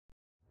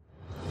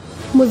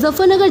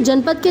मुजफ्फरनगर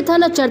जनपद के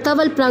थाना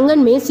चरतावल प्रांगण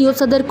में सीओ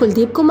सदर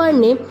कुलदीप कुमार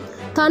ने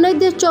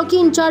थानाध्यक्ष चौकी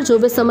इंचार्ज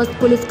व समस्त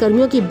पुलिस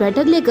कर्मियों की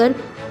बैठक लेकर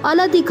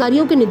आला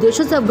अधिकारियों के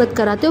निर्देशों से अवगत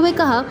कराते हुए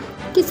कहा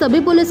कि सभी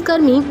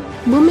पुलिसकर्मी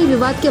भूमि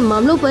विवाद के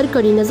मामलों पर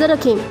कड़ी नजर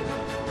रखें,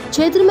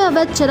 क्षेत्र में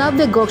अवैध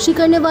शराब व गौशी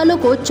करने वालों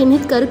को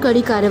चिन्हित कर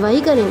कड़ी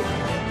कार्यवाही करें।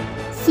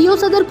 सीओ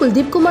सदर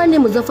कुलदीप कुमार ने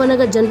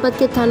मुजफ्फरनगर जनपद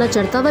के थाना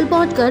चरतावल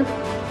पहुंचकर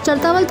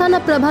चरतावल थाना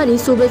प्रभारी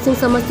सूबे सिंह,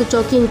 समस्त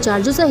चौकी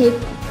इंचार्जों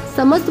सहित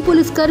समस्त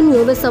पुलिस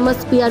कर्मियों व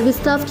समस्त पीआरवी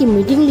स्टाफ की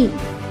मीटिंग ली।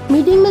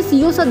 मीटिंग में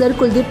सीओ सदर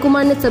कुलदीप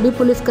कुमार ने सभी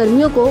पुलिस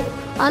कर्मियों को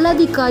आला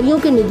अधिकारियों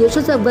के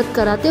निर्देशों से अवगत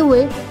कराते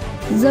हुए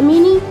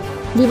जमीनी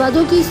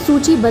विवादों की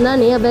सूची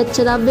बनाने, अवैध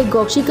शराब व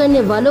गौशी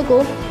करने वालों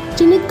को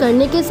चिन्हित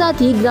करने के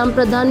साथ ही ग्राम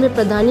प्रधान व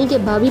प्रधानी के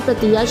भावी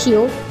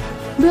प्रत्याशियों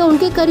व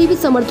उनके करीबी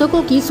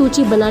समर्थकों की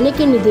सूची बनाने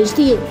के निर्देश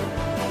दिए।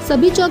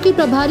 सभी चौकी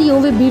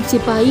प्रभारियों व बीट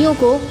सिपाहियों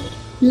को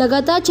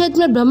लगातार क्षेत्र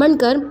में भ्रमण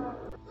कर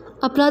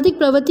आपराधिक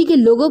प्रवृत्ति के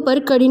लोगों पर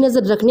कड़ी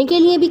नजर रखने के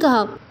लिए भी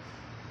कहा।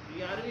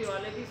 पीआरवी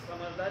वाले की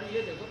समझदारी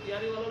ये देखो,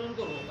 पीआरवी वालों ने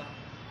उनको रोका,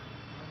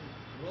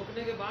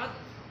 रोकने के बाद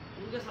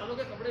उनके सालों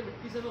के कपड़े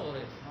मिट्टी से में हो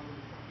रहे थे।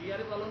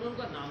 पीआरवी वालों ने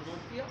उनका नाम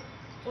नोट किया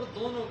और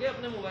दोनों के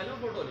अपने मोबाइल में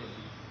फोटो ले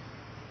ली।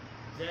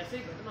 जैसे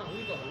ही घटना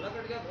हुई तो हल्ला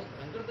कट गया, बहुत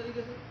भयंकर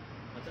तरीके से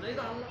मचना ही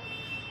था हल्ला।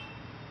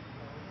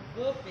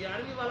 वो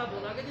पीआरवी वाला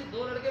बोला कि जी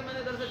 2 लड़के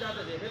मैंने इधर से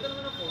जाते देखे थे,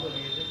 मैंने फोटो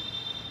लिए थे।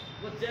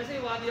 वो जैसे ही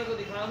वादिया को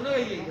दिखाया उन्हें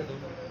वही लिए थे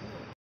दोनों।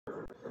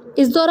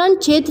 इस दौरान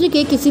क्षेत्र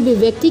के किसी भी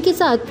व्यक्ति के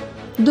साथ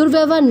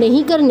दुर्व्यवहार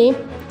नहीं करने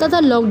तथा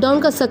लॉकडाउन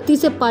का सख्ती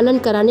से पालन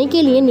कराने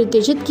के लिए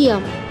निर्देशित किया।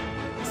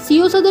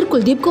 सीओ सदर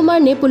कुलदीप कुमार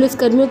ने पुलिस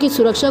कर्मियों की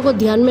सुरक्षा को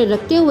ध्यान में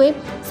रखते हुए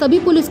सभी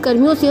पुलिस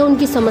कर्मियों से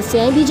उनकी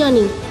समस्याएं भी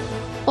जानी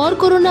और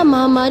कोरोना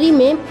महामारी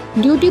में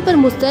ड्यूटी पर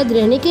मुस्तैद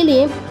रहने के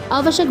लिए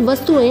आवश्यक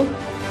वस्तुएं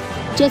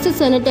जैसे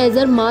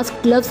सैनिटाइजर,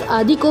 मास्क, ग्लव्स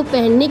आदि को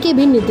पहनने के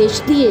भी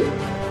निर्देश दिए।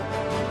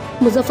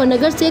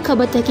 मुजफ्फरनगर से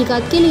खबर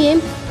तहकीकात के लिए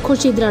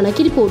खुर्शीद राणा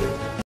की रिपोर्ट।